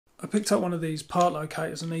picked up one of these part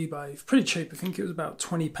locators on eBay, pretty cheap. I think it was about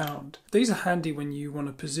 £20. These are handy when you want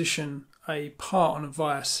to position a part on a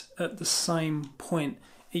vise at the same point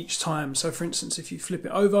each time. So for instance, if you flip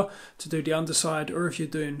it over to do the underside, or if you're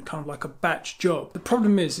doing kind of like a batch job. The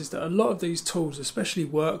problem is that a lot of these tools, especially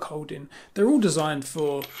work holding, they're all designed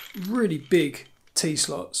for really big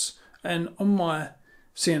T-slots. And on my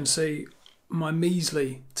CNC, my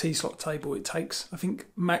measly T-slot table, it takes, I think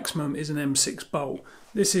maximum is an M6 bolt.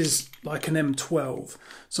 This is like an M12.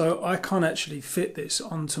 So I can't actually fit this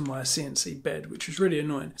onto my CNC bed, which is really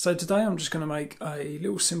annoying. So today I'm just going to make a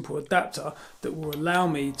little simple adapter that will allow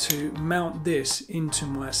me to mount this into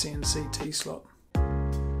my CNC T-slot.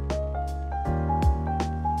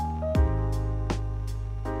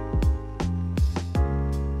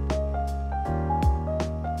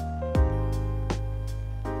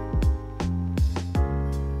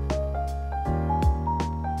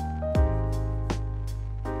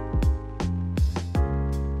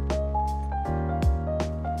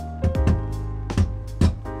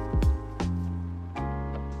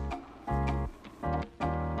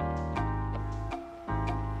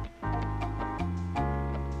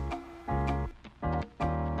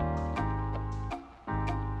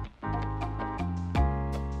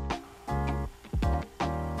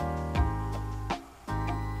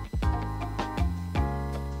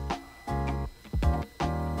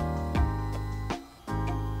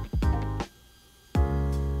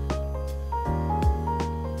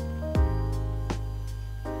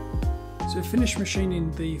 So we finished machining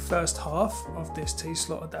the first half of this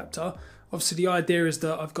T-slot adapter. Obviously the idea is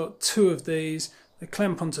that I've got two of these, they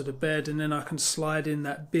clamp onto the bed, and then I can slide in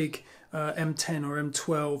that big M10 or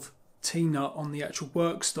M12 T-nut on the actual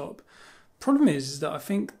work stop. Problem is that I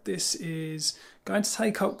think this is going to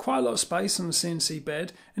take up quite a lot of space on the CNC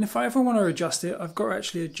bed, and if I ever want to adjust it, I've got to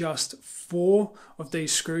actually adjust 4 of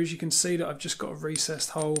these screws. You can see that I've just got a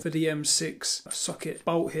recessed hole for the M6 socket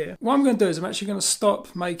bolt here. What I'm going to do is I'm actually going to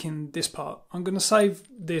stop making this part. I'm going to save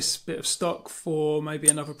this bit of stock for maybe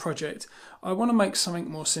another project. I want to make something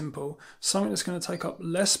more simple, something that's going to take up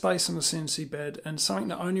less space on the CNC bed, and something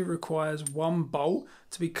that only requires 1 bolt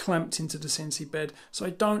to be clamped into the CNC bed, so I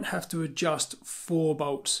don't have to adjust 4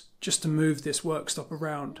 bolts just to move this work stop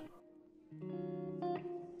around.